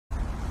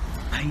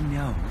I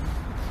know.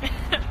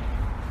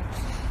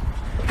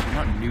 I'm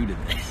not new to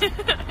this.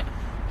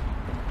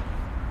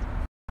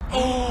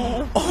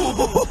 Oh,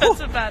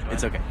 that's a bad one.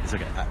 It's okay. It's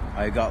okay.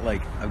 I've got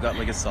like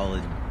a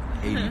solid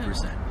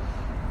 80%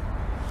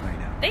 right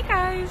now. Hey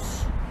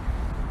guys,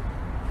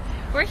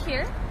 we're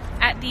here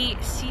at the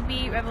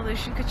CB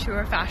Revolution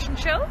Couture Fashion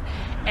Show,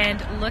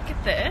 and look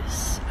at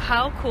this.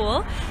 How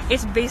cool!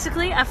 It's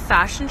basically a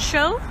fashion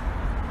show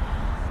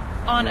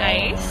on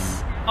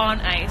ice.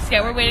 On ice.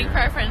 Yeah, we're waiting for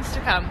our friends to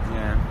come.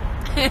 Yeah.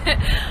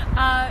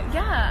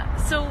 Yeah.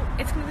 So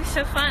it's gonna be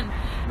so fun.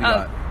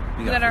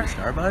 We got our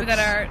Starbucks. We got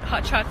our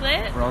hot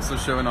chocolate. We're also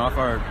showing off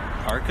our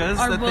parkas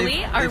Our that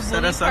woolly, our they've set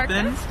woolly us up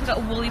in. parkas. We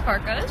got woolly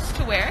parkas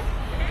to wear.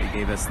 They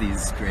gave us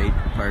these great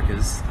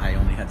parkas. I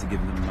only had to give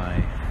them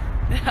my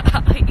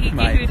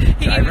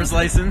driver's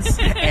license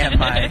and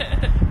my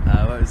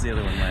what was the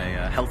other one?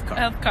 My health card.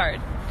 Health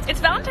card. It's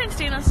Valentine's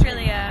Day in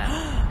Australia.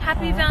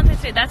 Happy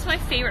Valentine's Day. That's my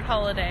favorite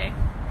holiday.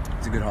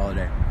 It's a good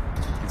holiday.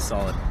 It's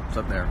solid. It's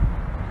up there.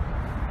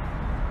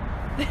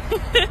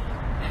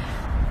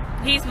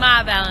 He's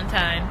my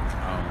Valentine.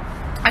 Oh.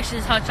 Actually,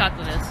 this hot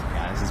chocolate is.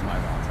 Yeah, this is my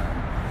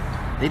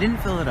Valentine. They didn't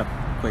fill it up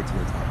quite to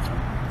the top,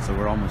 though, so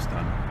we're almost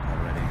done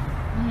already.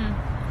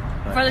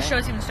 Mm-hmm. Before the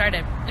show's even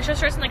started. The show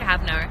starts in like a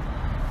half an hour.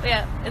 But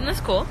yeah, isn't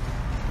this cool?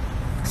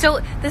 So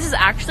this is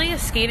actually a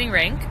skating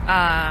rink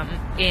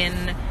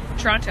in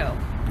Toronto.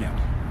 Yeah.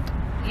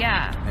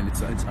 Yeah. And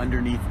it's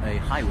underneath a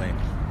highway.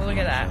 Well, look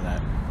at that.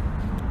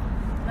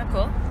 Isn't that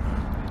cool?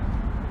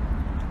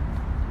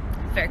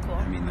 Very cool.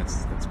 I mean,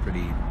 that's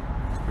pretty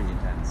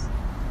intense.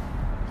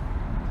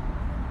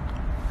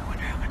 I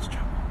wonder how much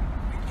trouble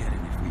we'd get in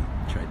if we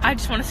tried to... I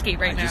just want to skate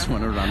right now. I just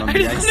want to run on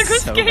the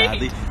ice so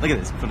badly. Look at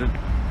this.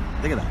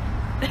 Look at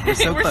that. We're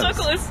so close.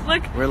 So close.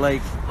 Look,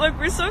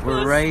 we're so close.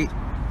 We're right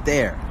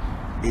there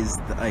is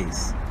the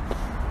ice.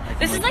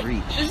 This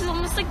is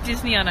almost like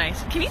Disney on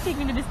Ice. Can you take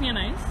me to Disney on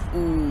Ice?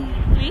 Ooh.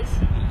 Please?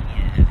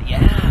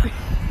 Yeah.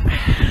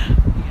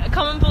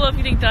 Comment below if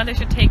you think Dante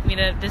should take me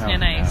to Disney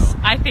on Ice. No.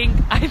 I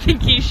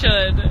think he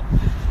should.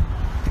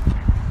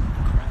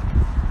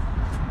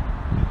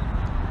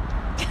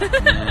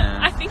 Yeah.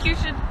 I think you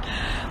should.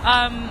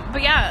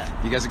 But yeah.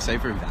 You guys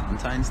excited for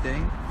Valentine's Day?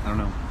 I don't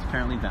know. It's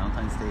apparently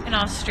Valentine's Day in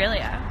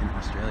Australia. In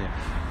Australia.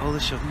 Oh,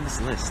 let's show them this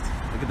list.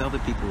 Look at all the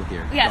people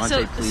here. Yeah.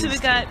 Dante,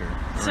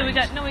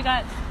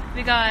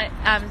 we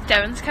got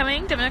Devon's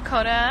coming. Devon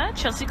Dakota,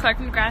 Chelsea Clark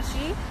from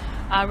Degrassi.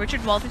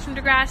 Richard Walters from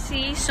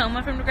Degrassi,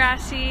 Soma from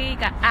Degrassi,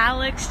 got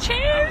Alex.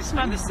 Cheers!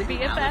 My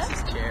BFF.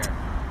 Alex's chair.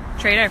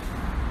 Trader.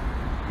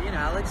 Me and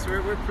Alex,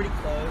 we're pretty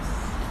close.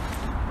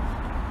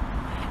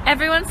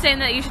 Everyone's saying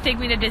that you should take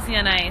me to Disney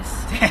on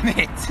Ice. Damn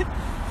it!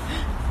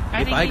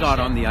 If I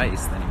got on the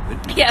ice, then it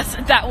would be. Yes,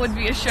 that would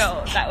be a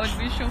show. That would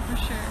be a show for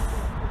sure.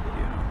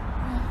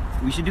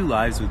 Yeah. We should do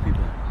lives with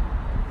people.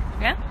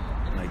 Yeah?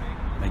 Like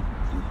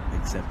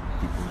accept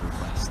people's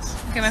requests.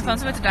 Okay, my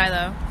phone's about to die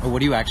though. Oh,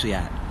 what are you actually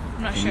at?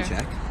 I'm not Can sure. you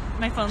check?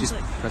 My phone's just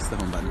like... press the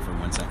home button for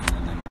 1 second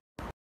and then...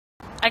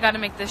 I gotta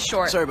make this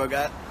short. Sorry about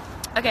that.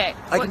 Okay.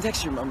 I can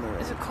text your mom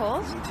already. Is it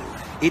cold?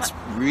 It's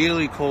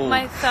really cold.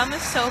 My thumb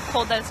is so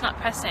cold that it's not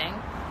pressing.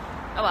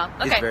 Oh well.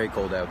 Okay. It's very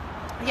cold out.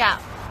 Yeah.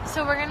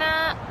 So we're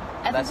gonna...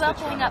 Evan's not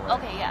pulling up.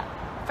 Okay, yeah.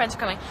 Friends are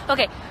coming.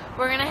 Okay,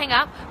 we're gonna hang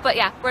up. But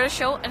yeah, we're at a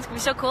show and it's gonna be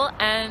so cool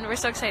and we're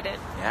so excited.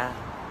 Yeah.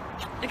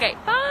 Okay,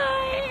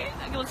 bye!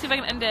 Okay, let's see if I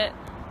can end it.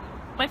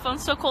 My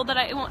phone's so cold that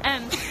it won't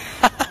end.